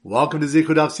Welcome to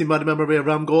Zichud Daf Simad Memory of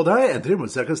Ram Goldhar, and today we're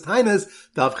Taanis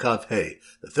Daf Chav Hey,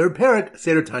 the third parak,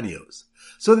 Seder Tanios.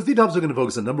 So the three topics we're going to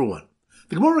focus on. Number one,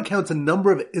 the Gemara recounts a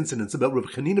number of incidents about Rav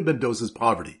Chanina ben Dosa's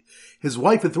poverty. His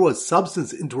wife would throw a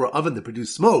substance into her oven to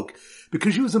produce smoke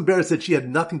because she was embarrassed that she had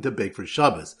nothing to bake for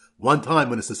Shabbos. One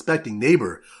time when a suspecting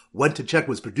neighbor went to check what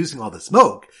was producing all the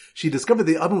smoke, she discovered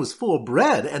the oven was full of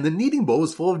bread and the kneading bowl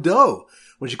was full of dough.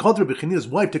 When she called Rabbi Chanina's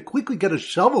wife to quickly get a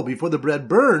shovel before the bread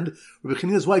burned, Rabbi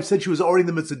Chanina's wife said she was already in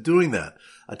the midst of doing that.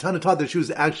 Tana taught that she was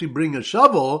actually bringing a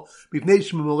shovel because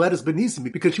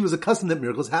she was accustomed that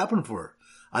miracles happened for her.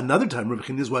 Another time, Rabbi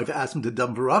Chanina's wife asked him to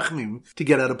daven v'rachamim to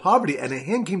get out of poverty, and a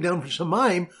hand came down from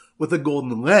Shamayim with a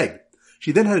golden leg.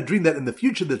 She then had a dream that in the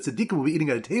future that tzaddikim will be eating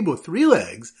at a table with 3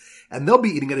 legs, and they'll be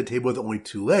eating at a table with only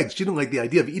 2 legs. She didn't like the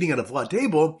idea of eating at a flat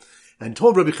table, and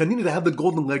told Rabbi Chanina to have the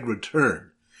golden leg returned.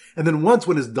 And then once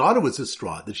when his daughter was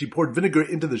distraught that she poured vinegar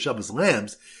into the Shabbos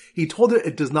lambs, he told her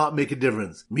it does not make a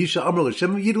difference. Misha amar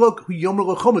l'shem v'yidlok, hu yomer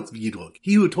l'chometz v'yidlok.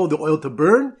 He who told the oil to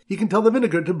burn, he can tell the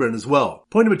vinegar to burn as well.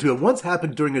 Point number 2, it once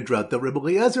happened during a drought that Rabbi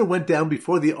Eliezer went down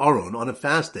before the Aron on a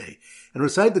fast day and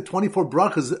recited the 24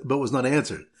 brachas but was not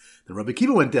answered. Then Rabbi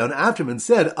Kiva went down after him and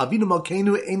said, Avinu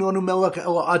malkeinu einu anu melech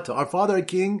ela ata. Our Father, our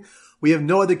King, we have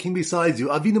no other king besides you.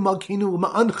 Avinu malkeinu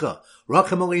l'ma'ancha.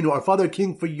 Rachem aleinu. Our Father, our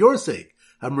King, for your sake,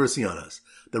 have mercy on us.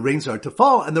 The rain started to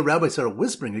fall, and the rabbi started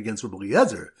whispering against Rabbi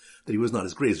Eliezer that he was not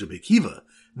as great as Rabbi Kiva.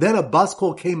 Then a bas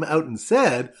kol came out and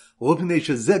said,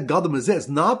 it's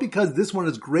not because this one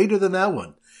is greater than that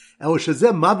one.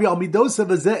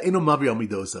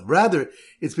 Rather,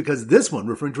 it's because this one,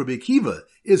 referring to Rabbi Kiva,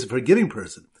 is a forgiving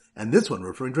person, and this one,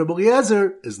 referring to Rabbi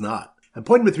Eliezer, is not. And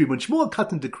point number 3, when Shmuel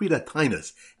Katan decreed at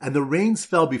Taanis, and the rains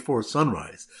fell before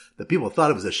sunrise, the people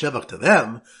thought it was a shevach to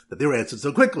them, that they were answered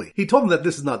so quickly. He told them that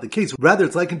this is not the case. Rather,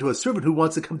 it's likened to a servant who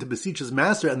wants to come to beseech his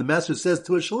master, and the master says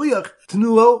to a shaliach,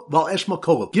 Tenulo val eshma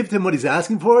kolo. Give him what he's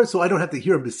asking for, so I don't have to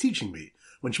hear him beseeching me.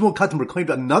 When Shmuel Katan proclaimed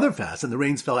another fast, and the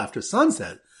rains fell after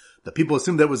sunset, the people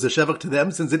assumed that was a shevach to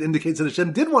them, since it indicates that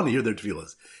Hashem did want to hear their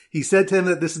tefillahs. He said to him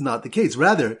that this is not the case.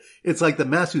 Rather, it's like the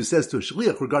master who says to a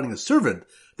shaliach regarding a servant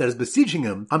that is beseeching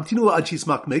him,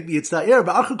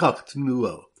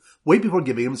 wait before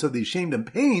giving him so that he's shamed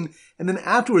and pain, and then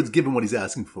afterwards give him what he's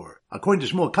asking for. According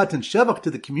to Shmuel Katan, shevach to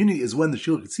the community is when the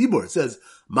shulchan tzibur says,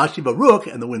 Mashi Baruch,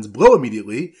 and the winds blow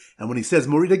immediately, and when he says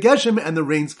Morida Geshem, and the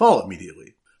rains fall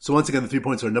immediately. So once again, the 3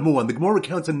 points are, number 1, the Gemara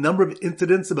recounts a number of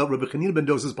incidents about Rabbi Chanina ben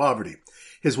Dosa's poverty.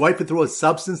 His wife would throw a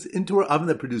substance into her oven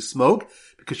that produced smoke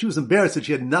because she was embarrassed that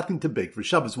she had nothing to bake for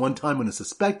Shabbos. One time when a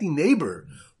suspecting neighbor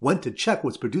went to check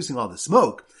what's producing all the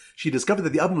smoke, she discovered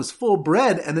that the oven was full of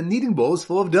bread and the kneading bowl was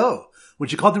full of dough. When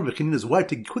she called to Rabbi Chanina's wife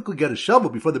to quickly get a shovel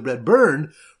before the bread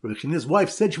burned, Rabbi Chanina's wife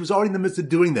said she was already in the midst of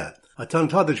doing that. Tana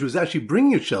taught that she was actually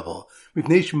bringing a shovel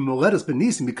because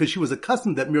she was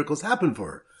accustomed that miracles happened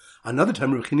for her. Another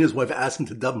time, Rabbi Chanina's wife asked him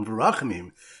to daven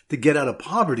v'rachamim to get out of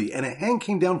poverty, and a hand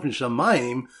came down from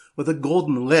Shamayim with a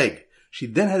golden leg. She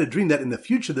then had a dream that in the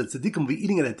future that tzaddikim will be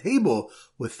eating at a table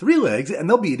with 3 legs, and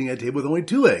they'll be eating at a table with only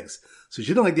 2 legs. So she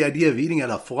didn't like the idea of eating at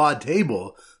a flawed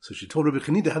table, so she told Rabbi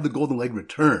Chanina to have the golden leg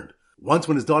returned. Once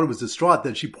when his daughter was distraught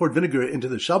that she poured vinegar into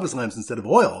the Shabbos lamps instead of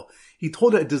oil, he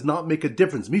told her it does not make a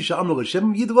difference. Misha amar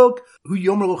l'shem v'yidlok, hu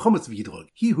yomer l'chometz v'yidlok.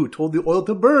 He who told the oil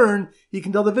to burn, he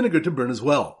can tell the vinegar to burn as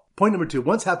well. Point number 2,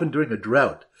 once happened during a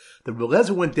drought. The Rabbi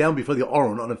Eliezer went down before the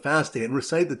Aron on a fast day and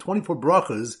recited the 24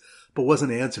 brachas, but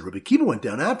wasn't answered. Rabbi Kiva went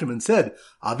down after him and said,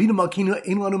 Avinu malkeinu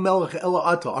ein lanu melech ela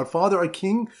ata. Our Father, our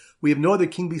King, we have no other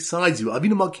king besides you.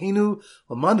 Avinu malkeinu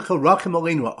l'mancha rachem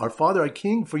aleinu. Our Father, our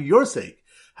King, for your sake,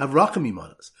 have rachamim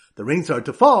on us. The rain started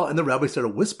to fall, and the rabbi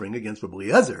started whispering against Rabbi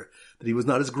Eliezer that he was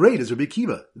not as great as Rabbi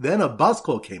Kiva. Then a bas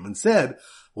kol came and said,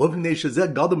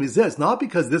 it's not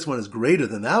because this one is greater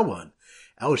than that one.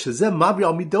 Rather,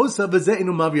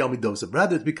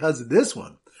 it's because this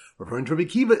one, referring to Rabbi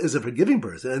Kiva, is a forgiving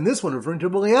person, and this one, referring to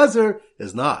Rabbi Eliezer,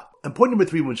 is not. And point number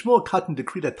 3, when Shmuel Katan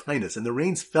decreed at Taanis, and the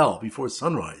rains fell before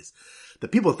sunrise, the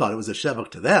people thought it was a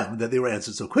shevach to them, that they were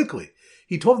answered so quickly.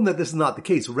 He told them that this is not the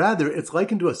case. Rather, it's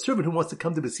likened to a servant who wants to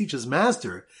come to beseech his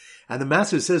master, and the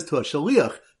master says to a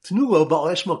shaliach, Tenulo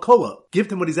ba'al eshma kola. Give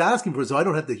him what he's asking for so I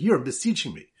don't have to hear him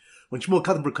beseeching me. When Shmuel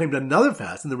Katan proclaimed another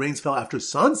fast, and the rains fell after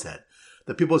sunset,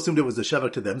 the people assumed it was a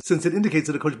shevach to them, since it indicates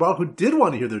that HaKadosh Baruch Hu did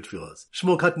want to hear their tefillahs.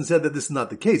 Shmuel Katan said that this is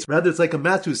not the case. Rather, it's like a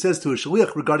master who says to a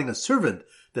shaliach regarding a servant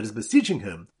that is beseeching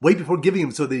him, wait before giving him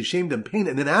so that he's shamed and pain,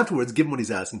 and then afterwards give him what he's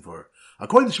asking for.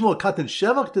 According to Shmuel Katan,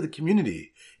 shevach to the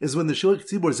community is when the shulchan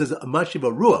tzibur says Mashi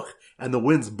Baruch, and the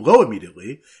winds blow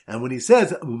immediately, and when he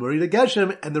says Morida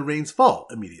Geshem, and the rains fall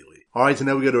immediately. Alright, so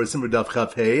now we go to our Simmer Daf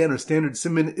Chaf Hey, and our standard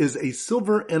simon is a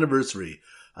silver anniversary.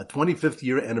 a 25th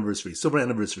year anniversary, silver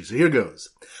anniversary. So here goes.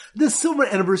 The silver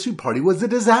anniversary party was a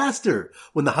disaster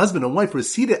when the husband and wife were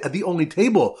seated at the only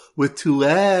table with 2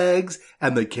 legs,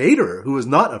 and the caterer, who was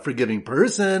not a forgiving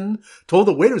person, told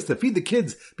the waiters to feed the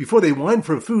kids before they whined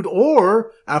for food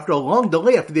or after a long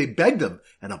delay after they begged them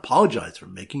and apologized for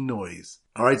making noise.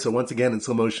 Alright, so once again in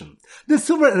slow motion. The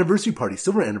silver anniversary party,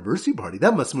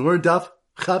 that must be more Daf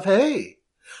Chav Hey.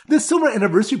 The silver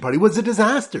anniversary party was a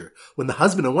disaster when the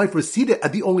husband and wife were seated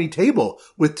at the only table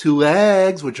with 2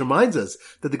 legs, which reminds us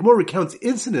that the Gemara recounts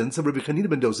incidents of Rabbi Chanina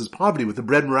ben Dosa's poverty with the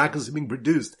bread miraculously being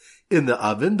produced in the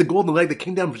oven, the golden leg that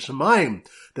came down from Shemayim,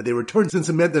 that they returned since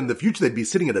it meant that in the future they'd be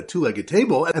sitting at a 2-legged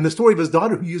table, and the story of his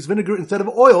daughter who used vinegar instead of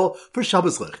oil for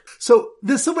Shabbos Lech. So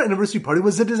this silver anniversary party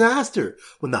was a disaster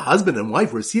when the husband and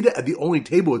wife were seated at the only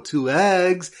table with 2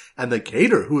 legs, and the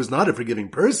caterer, who was not a forgiving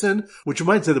person, which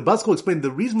reminds us that the Baskol explained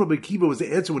the reason Rabbi Akiva was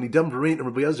the answer when he dumped rain and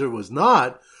Rabbi Yezer was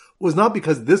not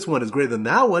because this one is greater than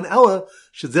that one. Ella,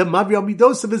 shezeh mavir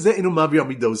midosa v'zeh inu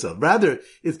mavir midosa. Rather,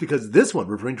 it's because this one,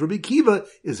 referring to Rabbi Akiva,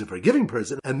 is a forgiving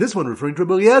person, and this one, referring to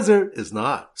Rabbi Eliezer, is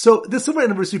not. So, the silver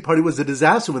anniversary party was a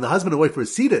disaster when the husband and wife were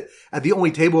seated at the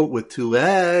only table with 2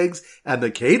 legs, and the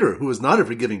caterer, who was not a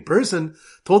forgiving person,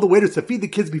 told the waiters to feed the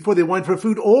kids before they whined for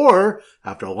food, or,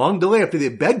 after a long delay after they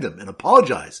begged them and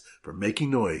apologized for making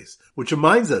noise. Which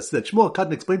reminds us that Shmuel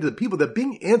Katan explained to the people that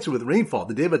being answered with rainfall,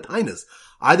 the day of Taanis,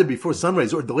 either before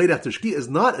sunrise or delayed after Shki, is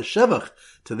not a shevach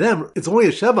to them. It's only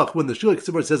a shevach when the Shul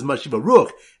HaKsibur says Mashiva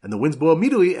Ruch, and the winds blow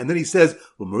immediately, and then he says,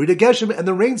 L'Morida Geshem, and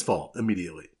the rains fall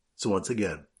immediately. So once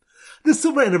again, the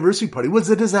silver anniversary party was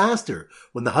a disaster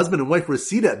when the husband and wife were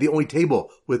seated at the only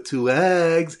table with 2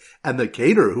 legs, and the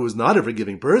caterer, who was not a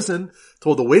forgiving person,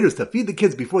 told the waiters to feed the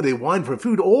kids before they whined for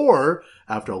food, or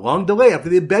after a long delay after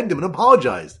they begged them and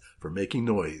apologized for making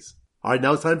noise. Alright,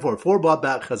 now it's time for a 4-blot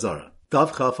back chazara.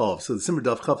 Daf Chaf Aleph. So the Simmer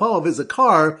Daf Chaf Aleph is a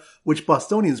car which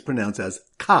Bostonians pronounce as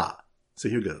ka. So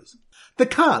here goes. The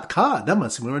ka, that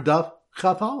must be Daf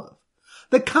Chaf Aleph.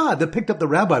 The ka that picked up the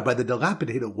rabbi by the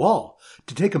dilapidated wall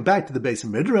to take him back to the base of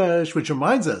Midrash, which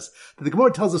reminds us that the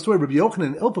Gemara tells the story of Rabbi Yochanan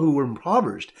and Ilpa who were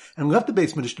impoverished and left the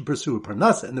base Midrash to pursue a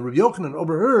parnasa, and the Rabbi Yochanan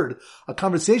overheard a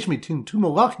conversation between 2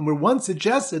 malachim where one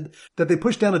suggested that they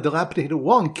push down a dilapidated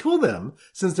wall and kill them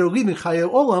since they're leaving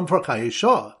Chayei Olam for Chayei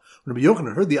Shah. When Rabbi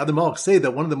Yochanan heard the other malach say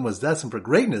that one of them was destined for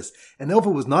greatness, and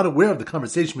Ilpa was not aware of the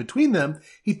conversation between them,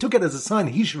 he took it as a sign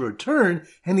he should return,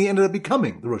 and he ended up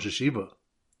becoming the Rosh Hashiva.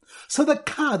 So the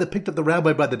ka that picked up the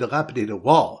rabbi by the dilapidated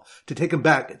wall to take him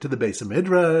back to the base of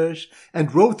Midrash and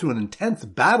drove through an intense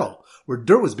battle where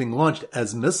dirt was being launched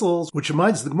as missiles, which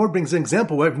reminds us the Gemara brings an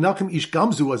example where Nachum Ish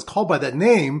Gamzu was called by that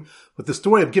name with the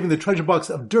story of giving the treasure box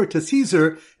of dirt to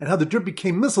Caesar and how the dirt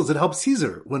became missiles that helped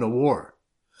Caesar win a war.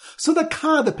 So the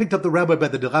ka that picked up the rabbi by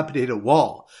the dilapidated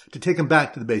wall to take him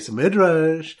back to the base of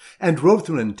Midrash and drove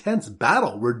through an intense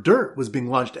battle where dirt was being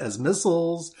launched as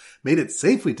missiles made it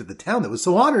safely to the town that was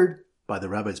so honored by the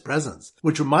rabbi's presence.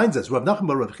 Which reminds us, Rav Nachman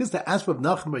bar Rav Chisda asked Rav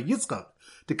Nachman bar Yitzchak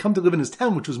to come to live in his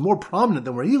town, which was more prominent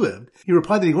than where he lived. He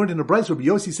replied that he learned in a brayso where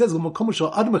Yossi says,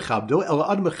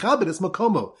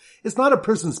 it's not a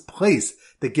person's place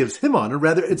that gives him honor,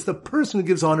 rather it's the person who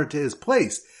gives honor to his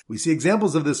place. We see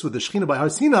examples of this with the Shekhinah by Har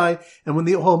Sinai and when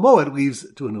the Ohel Moed leaves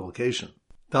to a new location.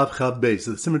 Dav Chav Beis.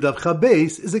 So the Simmer Dav Chav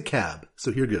Beis is a cab.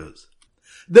 So here goes.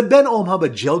 The Ben Olam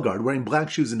Haba jail guard wearing black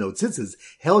shoes and no tzitzis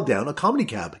held down a comedy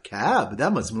cab. Cab,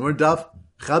 that must be more Dav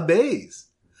Chav Beis.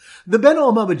 The Ben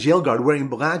Olam Haba jail guard wearing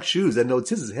black shoes and no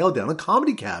tzitzis held down a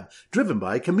comedy cab driven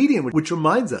by a comedian, which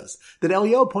reminds us that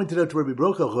Eliyahu pointed out to Rabbi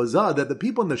Brocha Chozah that the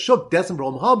people in the Shuk destined for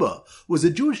Olam Haba was a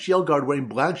Jewish jail guard wearing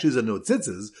black shoes and no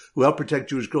tzitzis who helped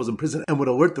protect Jewish girls in prison and would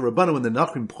alert the Rabbanu when the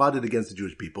Nachrim plotted against the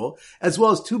Jewish people, as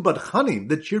well as 2 Badchanim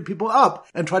that cheered people up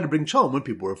and tried to bring shalom when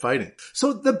people were fighting.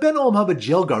 So the Ben Olam Haba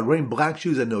jail guard wearing black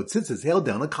shoes and no tzitzis held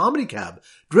down a comedy cab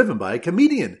driven by a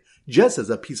comedian, just as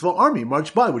a peaceful army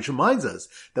marched by, which reminds us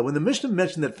that when the Mishnah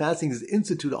mentioned that fasting is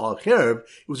instituted al cherev,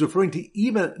 it was referring to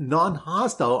even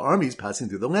non-hostile armies passing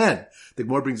through the land. The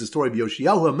Gemara brings the story of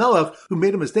Yoshiyahu HaMelech, who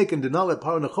made a mistake and did not let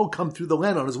Paro Necho come through the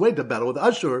land on his way to battle with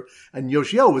Ashur, and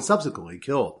Yoshiyahu was subsequently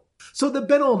killed. So the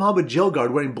Ben Olam Haba jail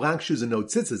guard wearing black shoes and no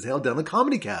tzitzis held down a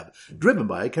comedy cab, driven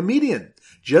by a comedian,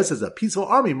 just as a peaceful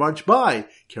army marched by,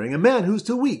 carrying a man who's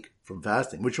too weak from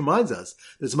fasting, which reminds us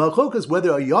there's malchokas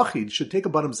whether a yachid should take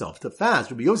upon himself to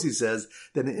fast. Rabbi Yossi says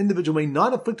that an individual may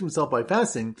not afflict himself by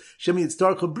fasting, for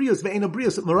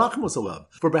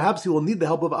perhaps he will need the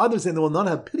help of others and they will not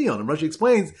have pity on him. Rashi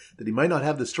explains that he might not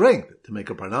have the strength to make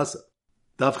a parnasa.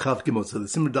 Daf Chav Gimel. So the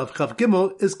Simmer Daf Chav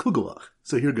Gimel is Kugelach.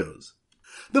 So here goes.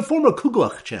 The former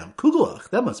Kugelach champ, Kugelach,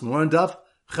 that must be more on Daf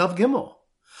Chav Gimel.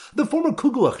 The former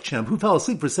Kugelach champ who fell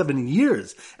asleep for 70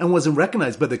 years and wasn't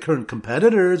recognized by the current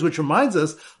competitors, which reminds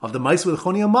us of the mice with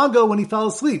Choni Amago when he fell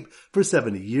asleep for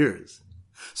 70 years.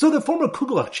 So the former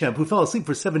Kugelach champ who fell asleep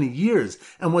for 70 years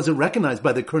and wasn't recognized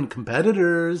by the current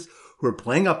competitors who were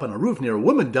playing up on a roof near a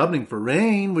woman davening for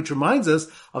rain, which reminds us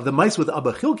of the mice with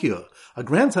Abba Chilkiah, a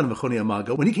grandson of Choni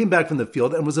Amago, when he came back from the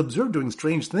field and was observed doing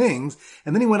strange things,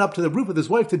 and then he went up to the roof with his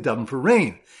wife to daven for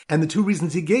rain. And the two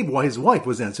reasons he gave why his wife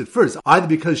was answered first, either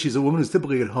because she's a woman who's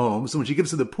typically at home, so when she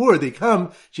gives to the poor, they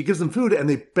come, she gives them food, and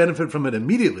they benefit from it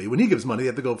immediately. When he gives money, they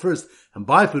have to go first and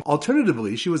buy food.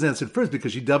 Alternatively, she was answered first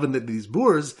because she davened that these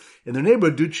boors in their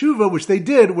neighborhood do tshuva, which they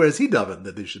did, whereas he davened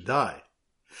that they should die.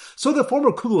 So the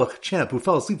former Kugelach champ who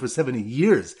fell asleep for 70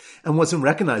 years and wasn't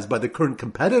recognized by the current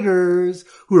competitors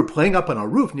who were playing up on a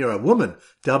roof near a woman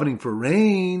davening for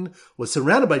rain was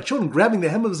surrounded by children grabbing the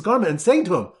hem of his garment and saying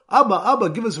to him, Abba, Abba,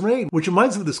 give us rain, which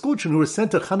reminds us of the school children who were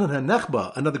sent to Chanan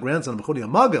HaNechba, another grandson of Choni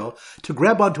Amago, to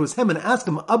grab onto his hem and ask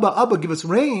him, Abba, Abba, give us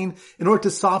rain, in order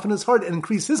to soften his heart and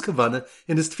increase his kavanah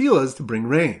in his tefillahs to bring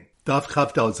rain. Daf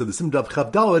Chav Daled. So the sim Daf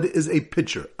Chav Daled is a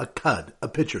pitcher, a kad, a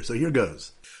pitcher. So here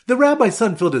goes. The rabbi's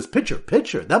son filled his pitcher.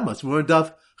 That must be more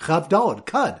Daf Chav Daled,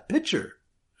 kad, pitcher.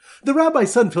 The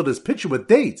rabbi's son filled his pitcher with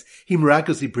dates he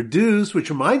miraculously produced,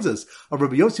 which reminds us of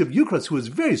Rabbi Yossi of Yukras, who was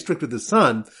very strict with his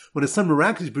son when his son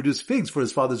miraculously produced figs for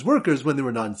his father's workers when they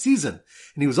were not in season.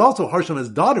 And he was also harsh on his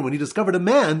daughter when he discovered a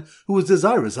man who was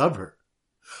desirous of her.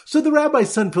 So the rabbi's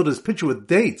son filled his pitcher with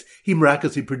dates he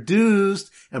miraculously produced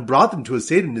and brought them to a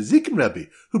Seder Nezikin Rebbe,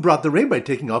 who brought the rain by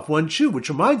taking off one shoe, which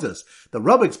reminds us, the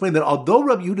Rabbi explained that although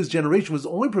Rabbi Yehuda's generation was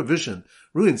only proficient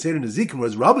really in Seder Nezikin,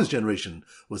 whereas Rabbi's generation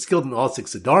was skilled in all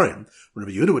 6 Sedarim, when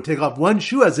Rabbi Yehuda would take off one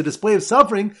shoe as a display of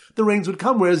suffering, the rains would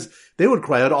come, whereas they would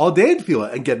cry out all day in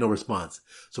tefillah and get no response.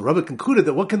 So Rabbi concluded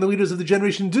that what can the leaders of the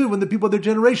generation do when the people of their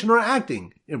generation are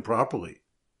acting improperly?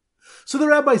 So the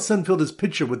rabbi's son filled his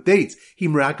pitcher with dates he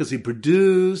miraculously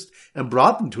produced and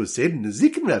brought them to a Seder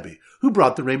Nezikin Rebbe, who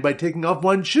brought the rain by taking off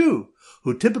one shoe,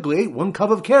 who typically ate 1 cup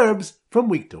of carobs from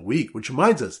week to week, which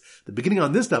reminds us that beginning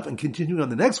on this stuff and continuing on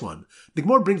the next one, the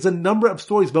Gemara brings a number of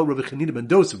stories about Rabbi Chanina ben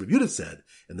Dosa. Rabbi Yehuda said,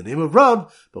 in the name of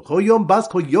Rav, B'chol yom bas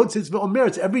kol yotzitz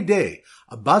ve'omer, every day,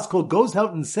 a bas kol goes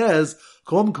out and says,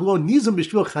 Kol kolon nizum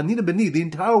b'shvil Chanina beni, the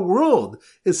entire world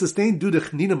is sustained due to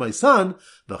Chanina my son,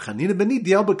 v'Chanina beni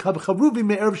dial b'kab charuvi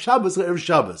me'erev Shabbos le'erev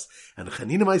Shabbos, and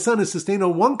Chanina my son is sustained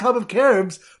on 1 cup of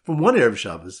carobs from one erev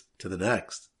Shabbos to the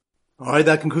next. Alright,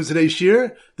 that concludes today's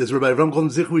shir. This is Rabbi Avram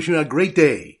Golden Zich wishing you a great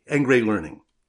day and great learning.